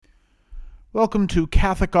Welcome to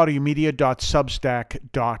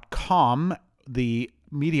CatholicAudiomedia.substack.com, the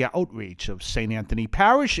media outreach of St. Anthony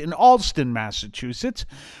Parish in Allston, Massachusetts,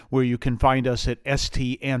 where you can find us at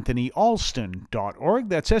stanthonyalston.org.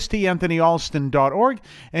 That's stanthonyalston.org.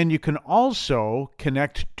 And you can also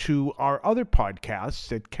connect to our other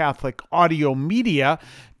podcasts at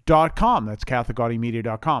CatholicAudiomedia.com. That's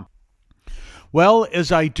CatholicAudiomedia.com. Well,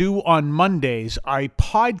 as I do on Mondays, I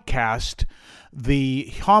podcast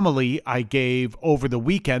the homily I gave over the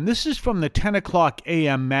weekend. This is from the 10 o'clock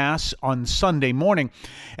a.m. Mass on Sunday morning.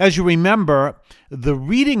 As you remember, the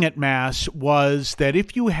reading at Mass was that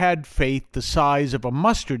if you had faith the size of a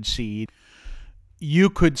mustard seed, you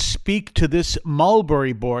could speak to this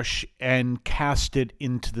mulberry bush and cast it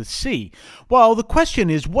into the sea. Well, the question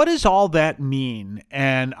is, what does all that mean?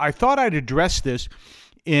 And I thought I'd address this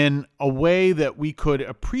in a way that we could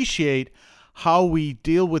appreciate how we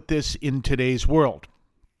deal with this in today's world.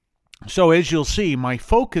 So as you'll see, my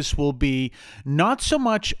focus will be not so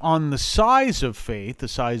much on the size of faith, the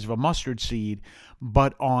size of a mustard seed,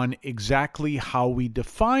 but on exactly how we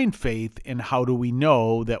define faith and how do we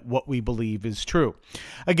know that what we believe is true.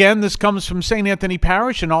 Again, this comes from St. Anthony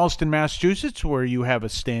Parish in Allston, Massachusetts, where you have a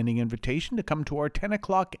standing invitation to come to our 10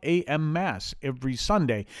 o'clock a.m. Mass every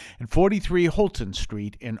Sunday at 43 Holton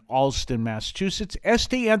Street in Allston, Massachusetts,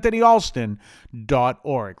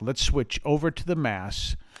 stanthonyalston.org. Let's switch over to the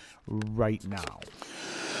Mass right now.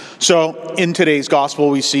 So, in today's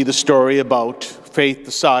gospel, we see the story about faith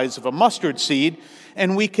the size of a mustard seed,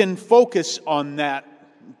 and we can focus on that.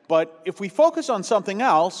 But if we focus on something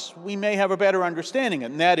else, we may have a better understanding,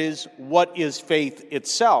 and that is, what is faith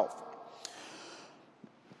itself?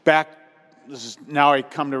 Now I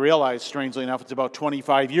come to realize, strangely enough, it's about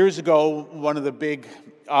 25 years ago, one of the big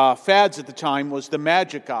fads at the time was the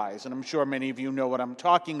magic eyes, and I'm sure many of you know what I'm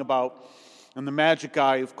talking about. And the magic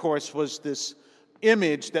eye, of course, was this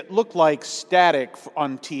image that looked like static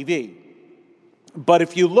on TV. But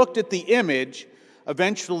if you looked at the image,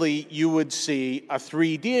 eventually you would see a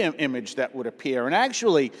 3D image that would appear. And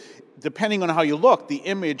actually, depending on how you look, the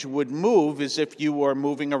image would move as if you were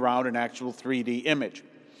moving around an actual 3D image.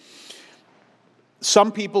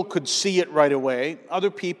 Some people could see it right away.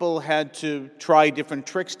 Other people had to try different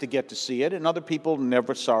tricks to get to see it, and other people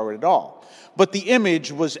never saw it at all. But the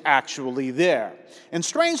image was actually there. And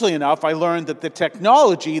strangely enough, I learned that the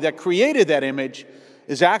technology that created that image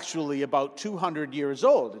is actually about 200 years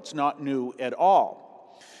old. It's not new at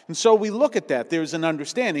all. And so we look at that. There's an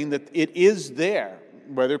understanding that it is there.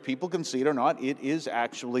 Whether people can see it or not, it is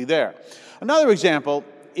actually there. Another example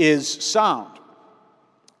is sound.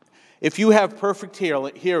 If you have perfect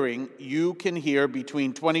hearing, you can hear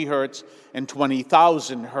between 20 hertz and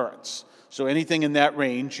 20,000 hertz. So anything in that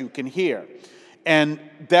range you can hear. And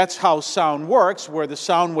that's how sound works, where the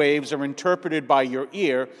sound waves are interpreted by your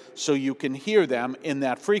ear so you can hear them in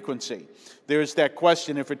that frequency. There's that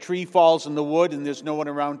question, if a tree falls in the wood and there's no one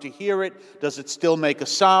around to hear it, does it still make a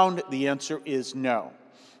sound? The answer is no.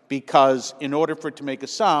 Because in order for it to make a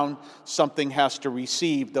sound, something has to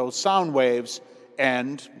receive those sound waves,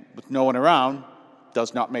 and with no one around,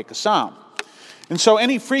 does not make a sound. And so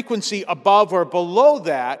any frequency above or below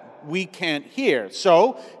that, we can't hear.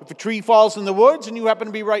 So if a tree falls in the woods and you happen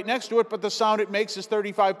to be right next to it, but the sound it makes is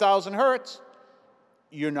 35,000 hertz,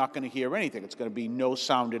 you're not going to hear anything. It's going to be no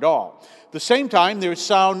sound at all. At the same time, there's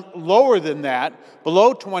sound lower than that,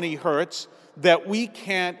 below 20 hertz, that we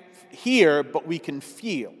can't hear, but we can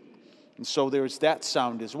feel. And so there's that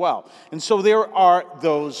sound as well. And so there are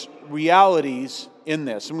those realities in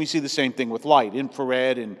this. And we see the same thing with light,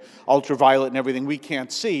 infrared and ultraviolet and everything we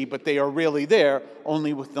can't see, but they are really there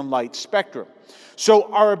only with the light spectrum.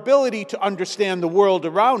 So our ability to understand the world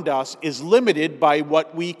around us is limited by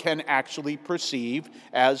what we can actually perceive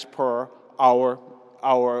as per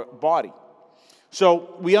our body.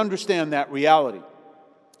 So we understand that reality.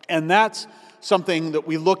 And that's something that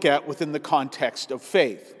we look at within the context of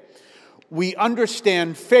faith. We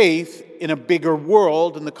understand faith in a bigger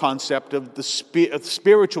world in the concept of the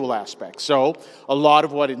spiritual aspect. So a lot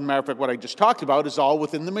of what, as a matter of fact, what I just talked about is all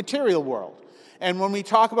within the material world. And when we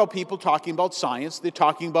talk about people talking about science, they're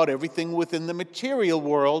talking about everything within the material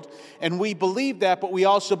world. And we believe that, but we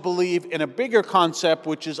also believe in a bigger concept,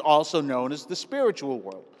 which is also known as the spiritual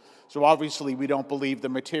world. So obviously we don't believe the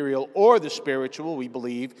material or the spiritual. We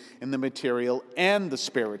believe in the material and the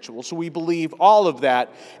spiritual. So we believe all of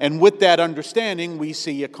that. And with that understanding, we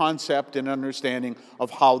see a concept and understanding of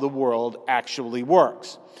how the world actually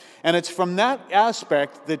works. And it's from that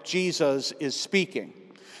aspect that Jesus is speaking.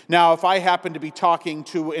 Now, if I happen to be talking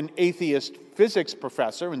to an atheist physics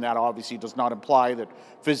professor, and that obviously does not imply that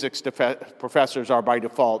physics professors are by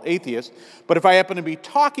default atheists, but if I happen to be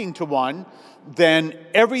talking to one, then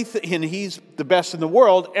everything, and he's the best in the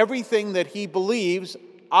world, everything that he believes,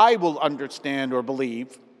 I will understand or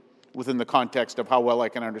believe within the context of how well I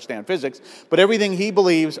can understand physics, but everything he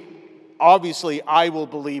believes, obviously I will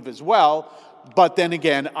believe as well, but then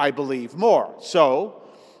again, I believe more. So,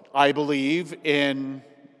 I believe in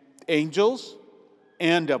angels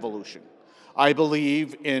and evolution. I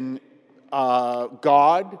believe in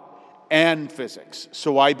God and physics.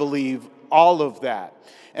 So I believe all of that.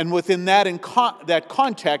 And within that, that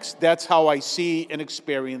context, that's how I see and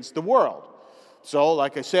experience the world. So,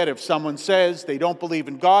 like I said, if someone says they don't believe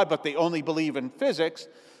in God, but they only believe in physics,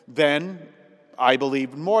 then I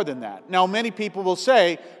believe more than that. Now, many people will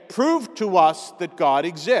say, prove to us that God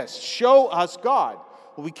exists. Show us God.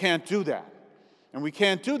 Well, we can't do that. And we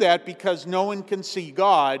can't do that because no one can see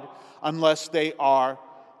God unless they are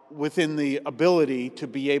within the ability to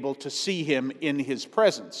be able to see him in his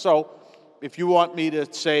presence. So, if you want me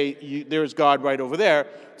to say, there's God right over there,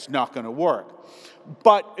 it's not going to work.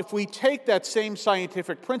 But if we take that same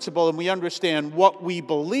scientific principle and we understand what we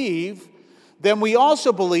believe, then we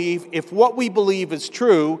also believe if what we believe is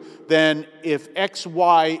true, then if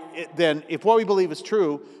what we believe is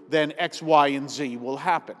true, then X, Y, and Z will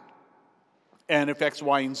happen. And if X,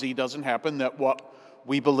 Y, and Z doesn't happen, that what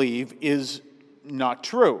we believe is not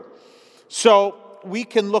true. So we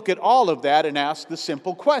can look at all of that and ask the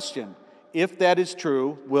simple question, if that is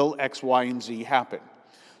true, will X, Y, and Z happen?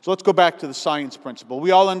 So let's go back to the science principle.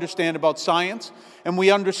 We all understand about science, and we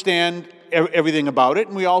understand everything about it,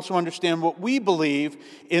 and we also understand what we believe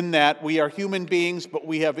in that we are human beings, but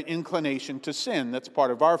we have an inclination to sin. That's part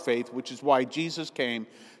of our faith, which is why Jesus came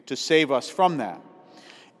to save us from that.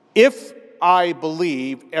 If I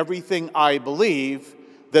believe everything I believe,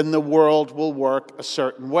 then the world will work a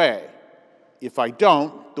certain way. If I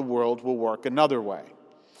don't, the world will work another way.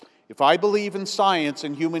 If I believe in science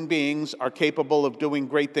and human beings are capable of doing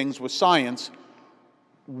great things with science,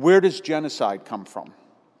 where does genocide come from?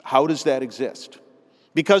 How does that exist?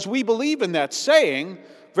 Because we believe in that saying,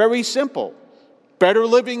 very simple, better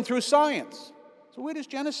living through science. So where does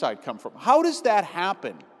genocide come from? How does that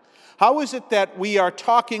happen? How is it that we are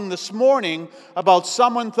talking this morning about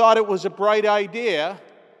someone thought it was a bright idea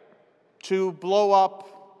to blow up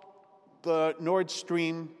the Nord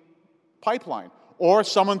Stream pipeline? Or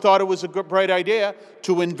someone thought it was a bright idea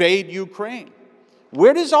to invade Ukraine.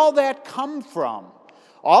 Where does all that come from?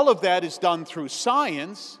 All of that is done through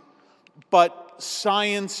science, but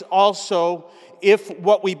science also, if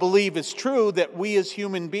what we believe is true, that we as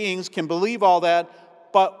human beings can believe all that,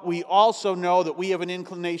 but we also know that we have an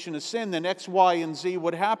inclination to sin, then X, Y, and Z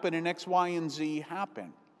would happen, and X, Y, and Z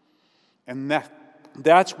happen. And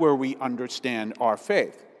that's where we understand our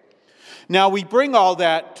faith. Now, we bring all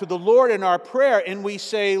that to the Lord in our prayer, and we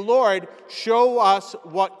say, Lord, show us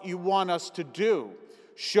what you want us to do.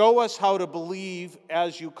 Show us how to believe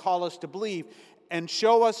as you call us to believe, and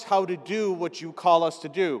show us how to do what you call us to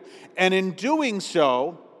do. And in doing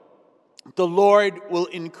so, the Lord will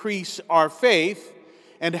increase our faith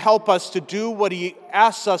and help us to do what he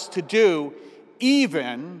asks us to do,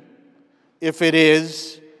 even if it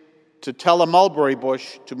is to tell a mulberry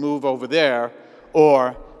bush to move over there,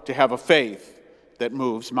 or to have a faith that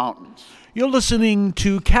moves mountains. You're listening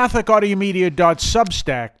to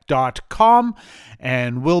CatholicAudiomedia.substack.com,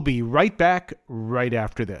 and we'll be right back right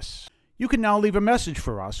after this. You can now leave a message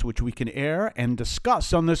for us, which we can air and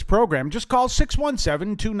discuss on this program. Just call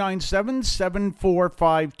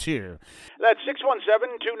 617-297-7452. That's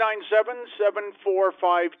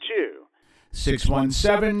 617-297-7452.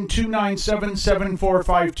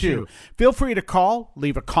 617-297-7452. Feel free to call,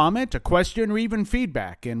 leave a comment, a question, or even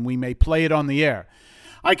feedback, and we may play it on the air.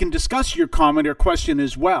 I can discuss your comment or question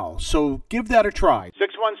as well, so give that a try.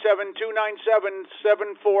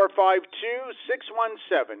 617-297-7452,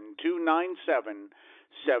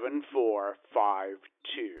 617-297-7452.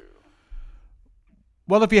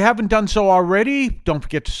 Well, if you haven't done so already, don't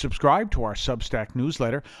forget to subscribe to our Substack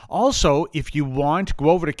newsletter. Also, if you want, go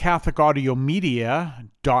over to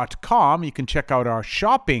CatholicAudiomedia.com. You can check out our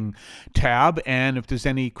shopping tab, and if there's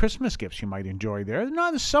any Christmas gifts you might enjoy there.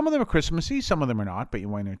 Some of them are Christmassy, some of them are not, but you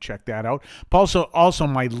want to check that out. Also,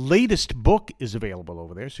 my latest book is available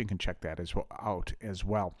over there, so you can check that out as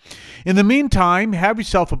well. In the meantime, have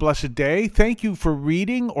yourself a blessed day. Thank you for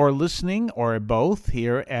reading or listening, or both,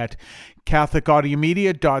 here at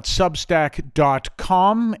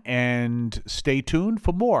CatholicAudiomedia.substack.com, and stay tuned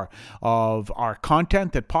for more of our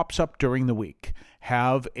content that pops up during the week.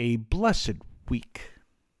 Have a blessed week.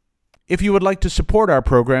 If you would like to support our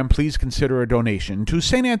program, please consider a donation to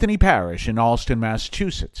St. Anthony Parish in Allston,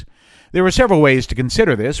 Massachusetts. There are several ways to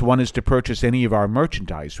consider this. One is to purchase any of our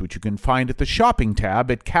merchandise, which you can find at the shopping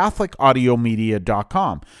tab at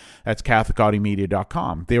CatholicAudiomedia.com. That's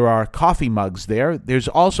CatholicAudiomedia.com. There are coffee mugs there. There's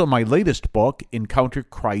also my latest book, Encounter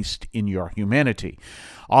Christ in Your Humanity,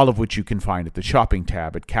 all of which you can find at the shopping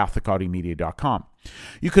tab at CatholicAudiomedia.com.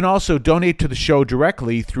 You can also donate to the show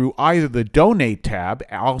directly through either the Donate tab,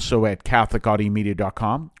 also at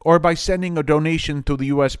CatholicAudiomedia.com, or by sending a donation to the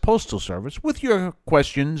U.S. Postal Service with your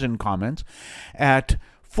questions and comments at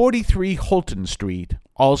 43 Holton Street,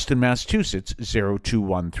 Allston, Massachusetts,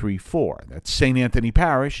 02134. That's St. Anthony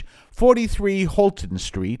Parish, 43 Holton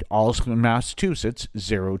Street, Allston, Massachusetts,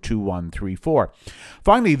 02134.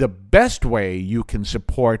 Finally, the best way you can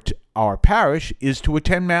support our parish is to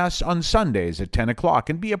attend Mass on Sundays at 10 o'clock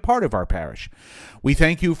and be a part of our parish. We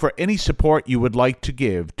thank you for any support you would like to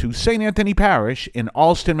give to St. Anthony Parish in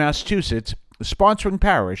Allston, Massachusetts, the sponsoring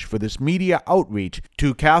parish for this media outreach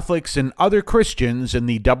to Catholics and other Christians in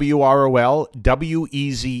the WROL,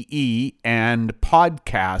 WEZE, and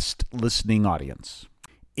podcast listening audience.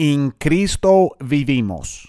 In Cristo vivimos.